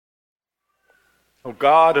O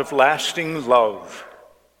God of lasting love,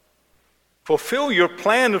 fulfill your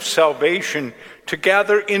plan of salvation to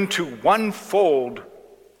gather into one fold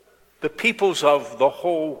the peoples of the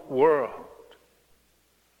whole world.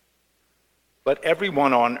 Let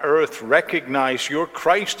everyone on earth recognize your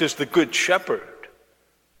Christ as the Good Shepherd,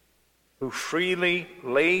 who freely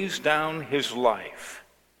lays down his life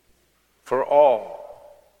for all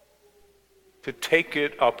to take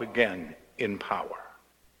it up again in power.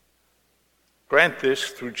 Grant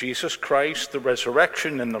this through Jesus Christ, the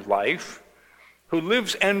resurrection and the life, who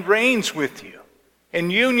lives and reigns with you in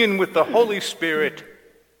union with the Holy Spirit,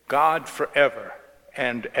 God forever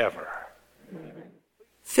and ever.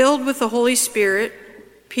 Filled with the Holy Spirit,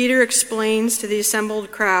 Peter explains to the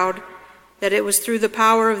assembled crowd that it was through the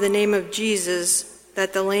power of the name of Jesus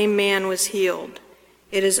that the lame man was healed.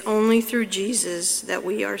 It is only through Jesus that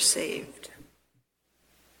we are saved.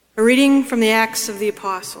 A reading from the Acts of the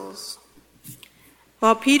Apostles.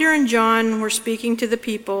 While Peter and John were speaking to the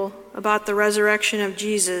people about the resurrection of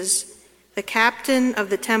Jesus, the captain of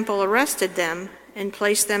the temple arrested them and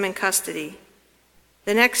placed them in custody.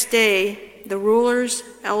 The next day, the rulers,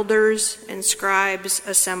 elders, and scribes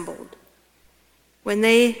assembled. When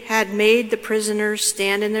they had made the prisoners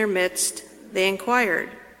stand in their midst, they inquired,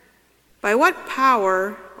 "By what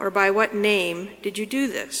power or by what name did you do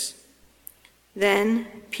this?" Then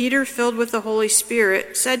Peter, filled with the Holy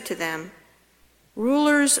Spirit, said to them,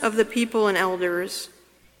 "Rulers of the people and elders,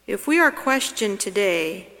 if we are questioned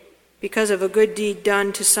today because of a good deed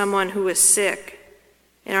done to someone who is sick,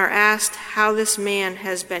 and are asked how this man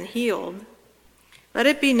has been healed, let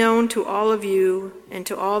it be known to all of you and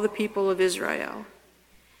to all the people of Israel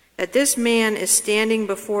that this man is standing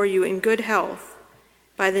before you in good health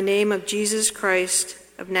by the name of Jesus Christ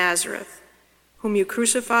of Nazareth, whom you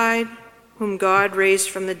crucified, whom God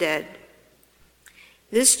raised from the dead.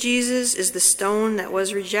 This Jesus is the stone that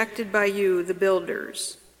was rejected by you, the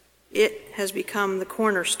builders. It has become the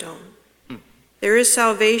cornerstone. There is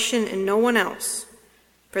salvation in no one else,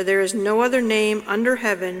 for there is no other name under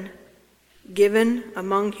heaven given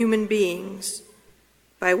among human beings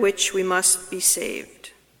by which we must be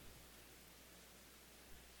saved."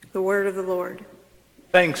 The word of the Lord.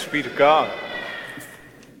 Thanks be to God.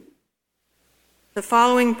 The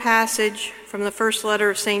following passage from the first letter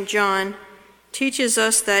of St. John teaches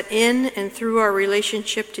us that in and through our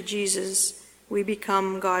relationship to Jesus, we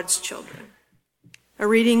become God's children. A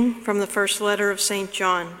reading from the first letter of St.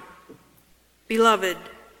 John. Beloved,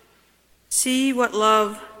 see what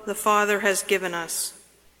love the Father has given us,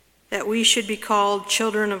 that we should be called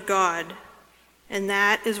children of God, and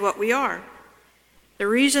that is what we are. The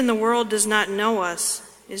reason the world does not know us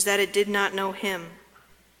is that it did not know him.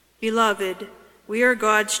 Beloved, we are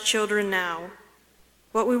God's children now.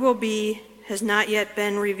 What we will be has not yet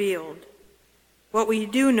been revealed. What we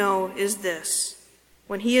do know is this: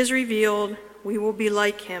 when he is revealed, we will be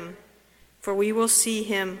like him, for we will see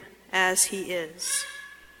him as he is.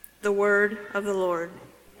 The word of the Lord.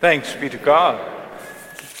 Thanks be to God.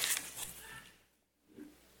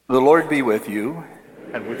 The Lord be with you.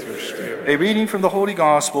 And with your spirit. A reading from the Holy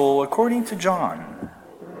Gospel according to John.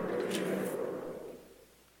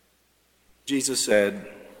 Jesus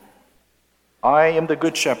said, "I am the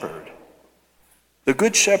good shepherd. The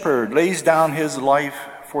good shepherd lays down his life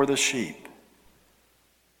for the sheep.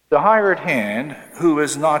 The hired hand, who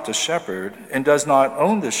is not the shepherd and does not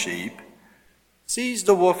own the sheep, sees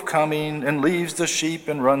the wolf coming and leaves the sheep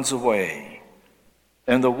and runs away.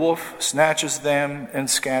 And the wolf snatches them and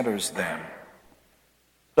scatters them.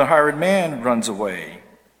 The hired man runs away,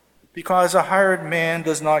 because a hired man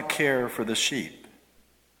does not care for the sheep.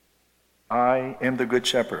 I am the good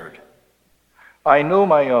shepherd. I know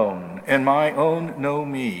my own, and my own know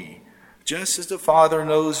me, just as the Father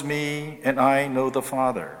knows me, and I know the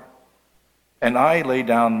Father. And I lay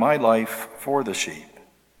down my life for the sheep.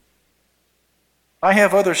 I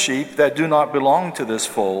have other sheep that do not belong to this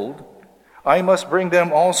fold. I must bring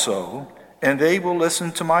them also, and they will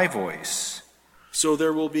listen to my voice. So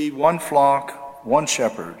there will be one flock, one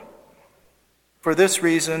shepherd. For this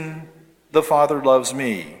reason, the Father loves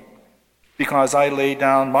me, because I lay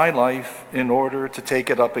down my life in order to take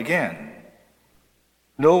it up again.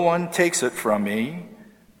 No one takes it from me,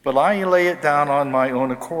 but I lay it down on my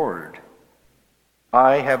own accord.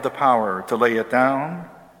 I have the power to lay it down,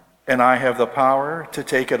 and I have the power to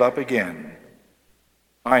take it up again.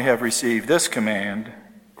 I have received this command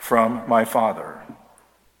from my Father."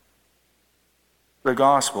 The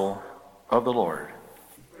Gospel of the Lord.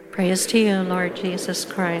 Praise to you, Lord Jesus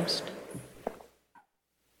Christ.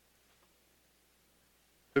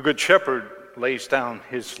 The Good Shepherd lays down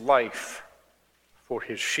his life for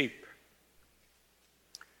his sheep.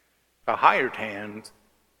 The hired hand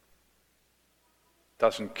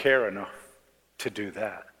doesn't care enough to do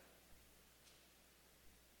that.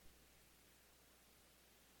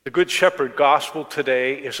 The Good Shepherd gospel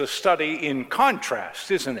today is a study in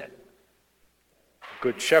contrast, isn't it? The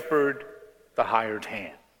Good Shepherd, the hired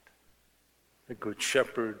hand. The Good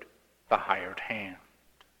Shepherd, the hired hand.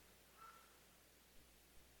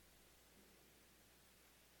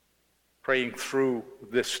 Praying through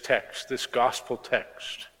this text, this gospel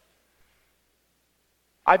text,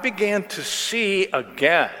 I began to see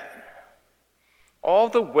again all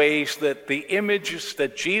the ways that the images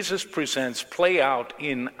that Jesus presents play out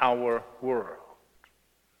in our world.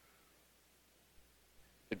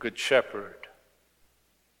 The Good Shepherd,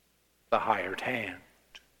 the hired hand.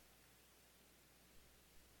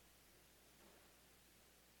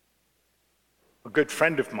 A good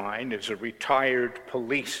friend of mine is a retired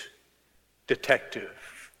police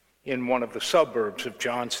detective in one of the suburbs of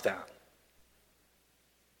Johnstown.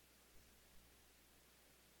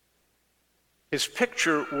 His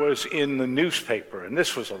picture was in the newspaper, and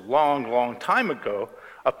this was a long, long time ago.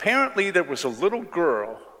 Apparently, there was a little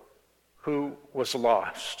girl who was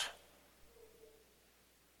lost.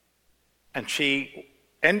 And she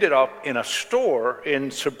ended up in a store in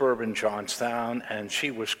suburban Johnstown, and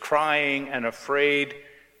she was crying and afraid.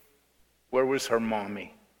 Where was her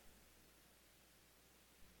mommy?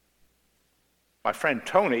 My friend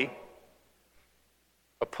Tony,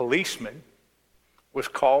 a policeman, was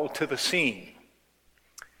called to the scene.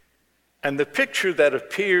 And the picture that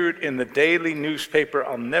appeared in the daily newspaper,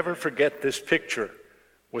 I'll never forget this picture,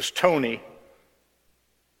 was Tony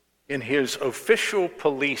in his official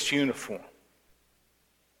police uniform,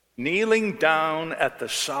 kneeling down at the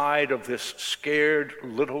side of this scared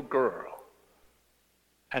little girl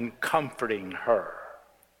and comforting her,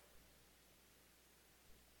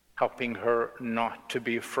 helping her not to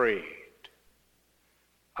be afraid,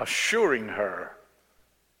 assuring her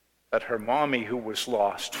that her mommy who was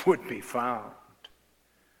lost would be found.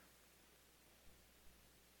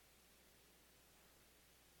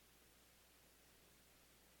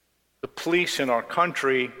 The police in our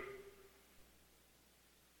country,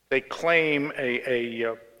 they claim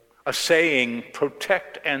a saying,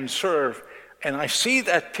 protect and serve. And I see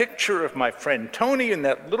that picture of my friend Tony and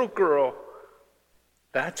that little girl.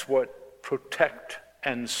 That's what protect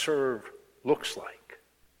and serve looks like.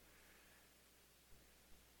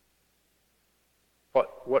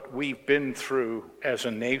 But what we've been through as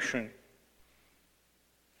a nation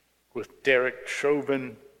with Derek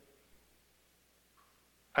Chauvin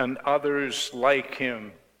and others like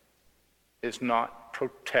him is not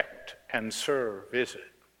protect and serve, is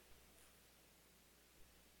it?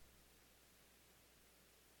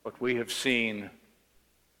 But we have seen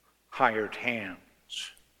hired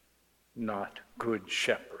hands, not good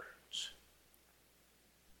shepherds.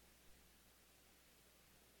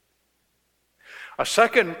 A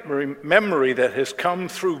second memory that has come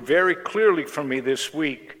through very clearly for me this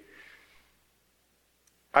week.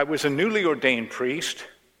 I was a newly ordained priest,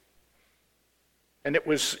 and it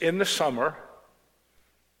was in the summer,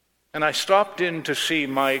 and I stopped in to see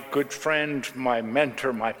my good friend, my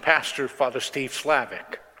mentor, my pastor, Father Steve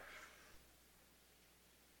Slavic.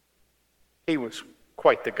 He was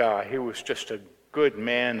quite the guy. He was just a good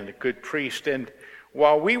man and a good priest, and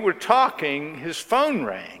while we were talking, his phone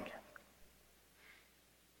rang.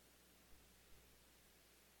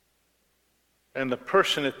 And the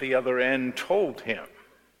person at the other end told him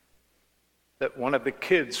that one of the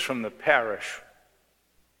kids from the parish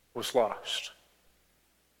was lost.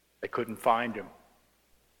 They couldn't find him.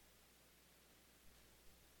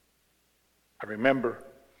 I remember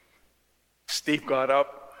Steve got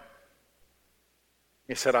up.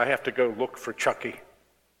 He said, I have to go look for Chucky.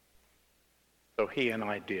 So he and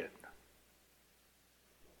I did.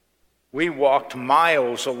 We walked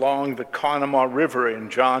miles along the Conemaugh River in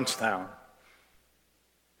Johnstown.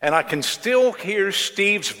 And I can still hear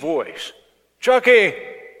Steve's voice. Chucky!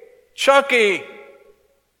 Chucky!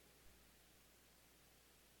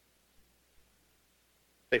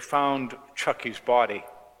 They found Chucky's body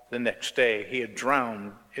the next day. He had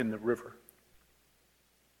drowned in the river.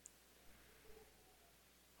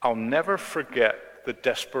 I'll never forget the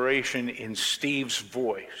desperation in Steve's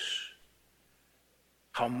voice,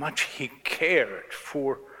 how much he cared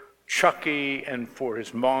for Chucky and for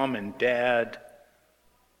his mom and dad.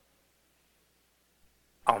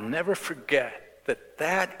 I'll never forget that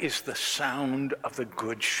that is the sound of the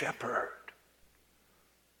Good Shepherd.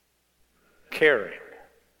 Caring,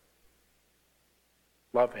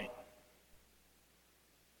 loving,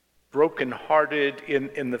 brokenhearted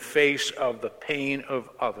in the face of the pain of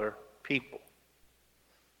other people.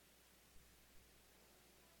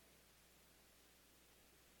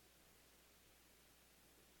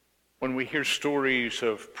 when we hear stories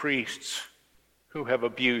of priests who have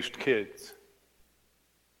abused kids.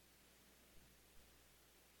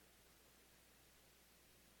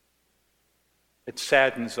 It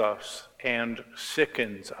saddens us and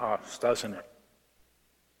sickens us, doesn't it?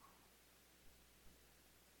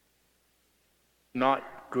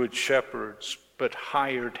 Not good shepherds, but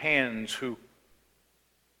hired hands who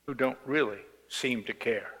don't really seem to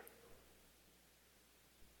care.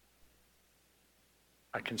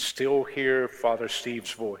 I can still hear Father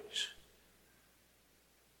Steve's voice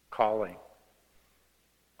calling,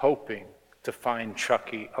 hoping to find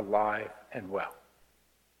Chucky alive and well.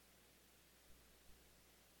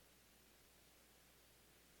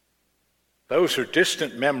 Those are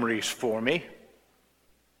distant memories for me.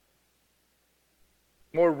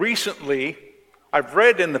 More recently, I've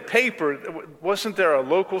read in the paper, wasn't there a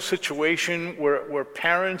local situation where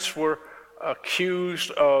parents were accused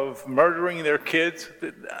of murdering their kids?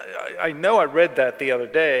 I know I read that the other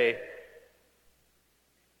day.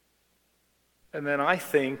 And then I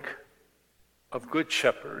think of good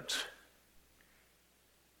shepherds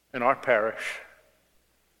in our parish,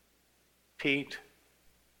 Pete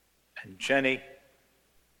and Jenny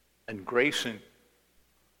and Grayson,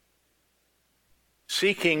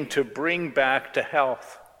 seeking to bring back to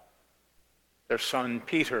health their son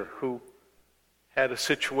Peter, who had a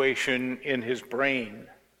situation in his brain.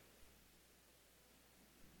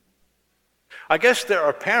 I guess there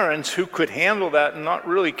are parents who could handle that and not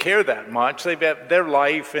really care that much. They've had their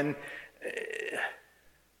life,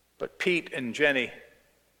 but Pete and Jenny,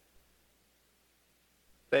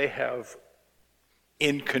 they have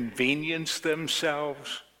inconvenienced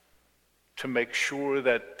themselves to make sure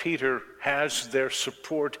that Peter has their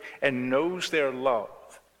support and knows their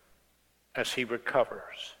love as he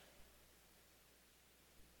recovers.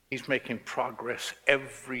 He's making progress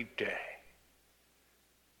every day.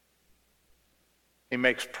 He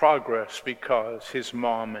makes progress because his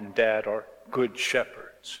mom and dad are good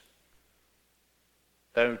shepherds.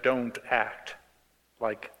 They don't act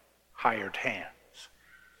like hired hands.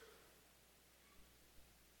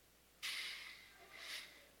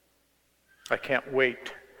 I can't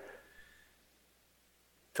wait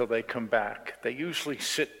till they come back. They usually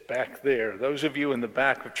sit back there. Those of you in the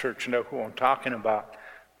back of church know who I'm talking about.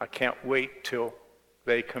 I can't wait till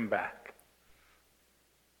they come back.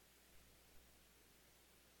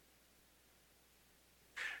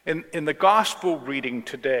 In the gospel reading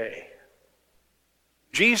today,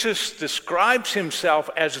 Jesus describes himself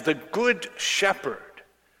as the good shepherd.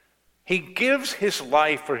 He gives his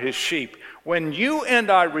life for his sheep. When you and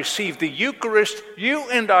I receive the Eucharist, you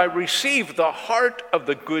and I receive the heart of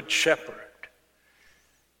the Good Shepherd.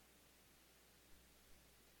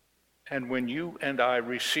 And when you and I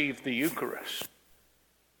receive the Eucharist,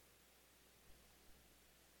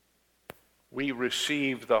 we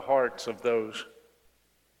receive the hearts of those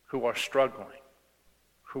who are struggling,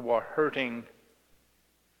 who are hurting,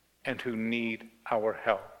 and who need our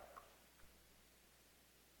help.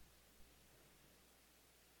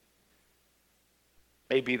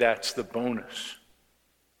 Maybe that's the bonus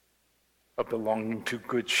of belonging to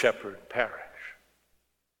Good Shepherd Parish.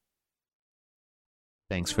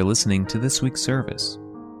 Thanks for listening to this week's service.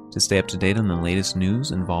 To stay up to date on the latest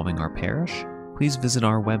news involving our parish, please visit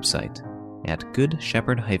our website at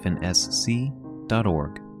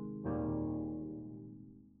goodshepherd-sc.org.